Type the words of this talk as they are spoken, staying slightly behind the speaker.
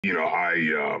You know,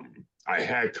 I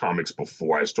had comics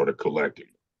before I started collecting.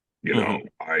 You know,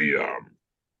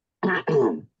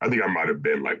 Hmm. I think I might have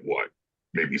been like what,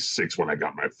 maybe 6 when I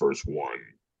got my first one,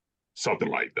 something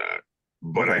like that.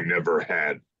 But I Okay. never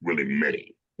had really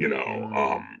many, you know.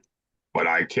 Mm. But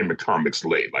I came to comics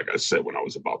late, like I said, when I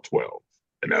was about 12.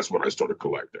 And that's when I started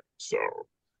collecting. So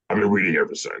I've been reading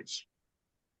ever since.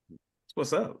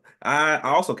 What's up? I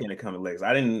also came to comic legs.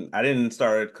 I didn't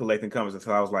start collecting comics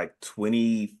until I was like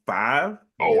 25.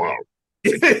 Oh Yeah, wow.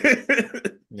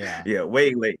 yeah, Yeah,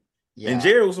 way late. And yeah.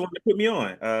 Jared was the one that put me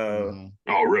on. Hmm.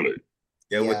 Oh really?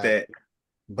 Yeah, with Yeah, that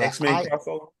but X-Men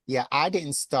crossover. I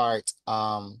didn't start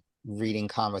reading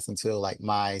comics until like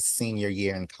my senior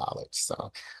year in college.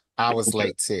 So I was Okay.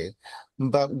 late too.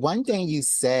 But one thing you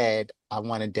said I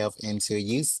want to delve into,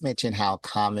 mentioned how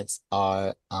comics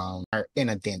are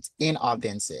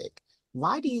inauthentic.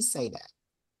 Why do you say that?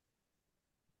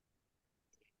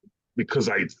 Because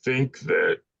I think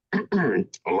that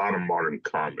a lot of modern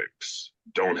comics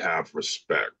don't have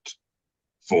respect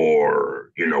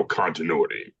for,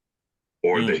 continuity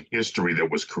or Mm, the history that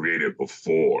was created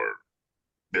before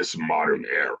this modern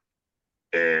era.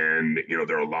 And,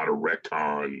 there are a lot of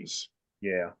retcons,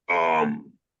 yeah.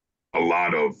 um, a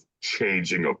lot of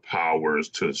changing of powers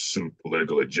to suit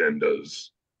political agendas.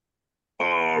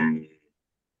 Um,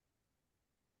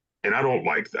 and I don't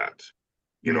like that.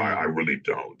 I Mm, really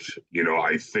don't.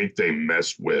 I think they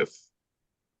mess with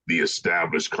the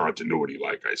established continuity,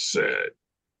 like I said.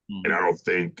 And I Hmm. don't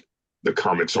think the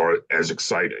comics are as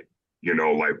exciting.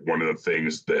 Like one of the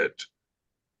things that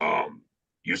um,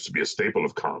 used to be a staple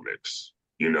of comics,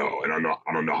 and I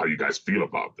don't know how you guys feel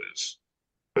about this,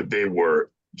 but they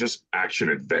were just action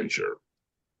adventure.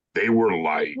 They were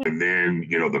light, and then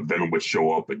the villain would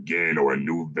show up again or a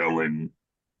new villain,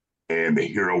 and the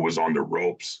hero was on the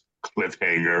ropes,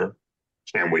 cliffhanger.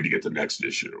 Can't wait to get the next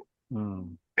issue.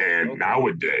 mm. And Okay.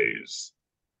 nowadays,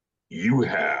 you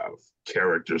have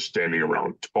characters standing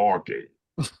around talking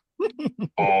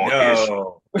all issue.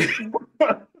 No.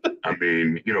 I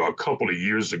mean, a couple of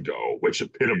years ago, which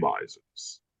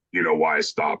epitomizes, why I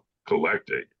stopped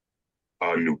collecting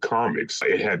new comics.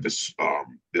 It had this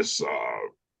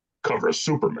cover of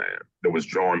Superman that was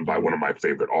drawn by one of my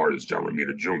favorite artists, John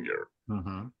Romita Jr.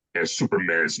 Hmm. And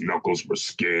Superman's knuckles were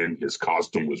skinned, his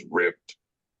costume was ripped.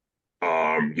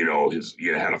 His he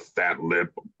had a fat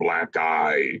lip, black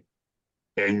eye,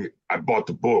 and I bought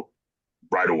the book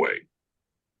right away.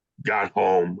 Got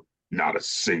home, not a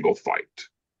single fight.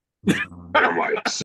 And I'm like,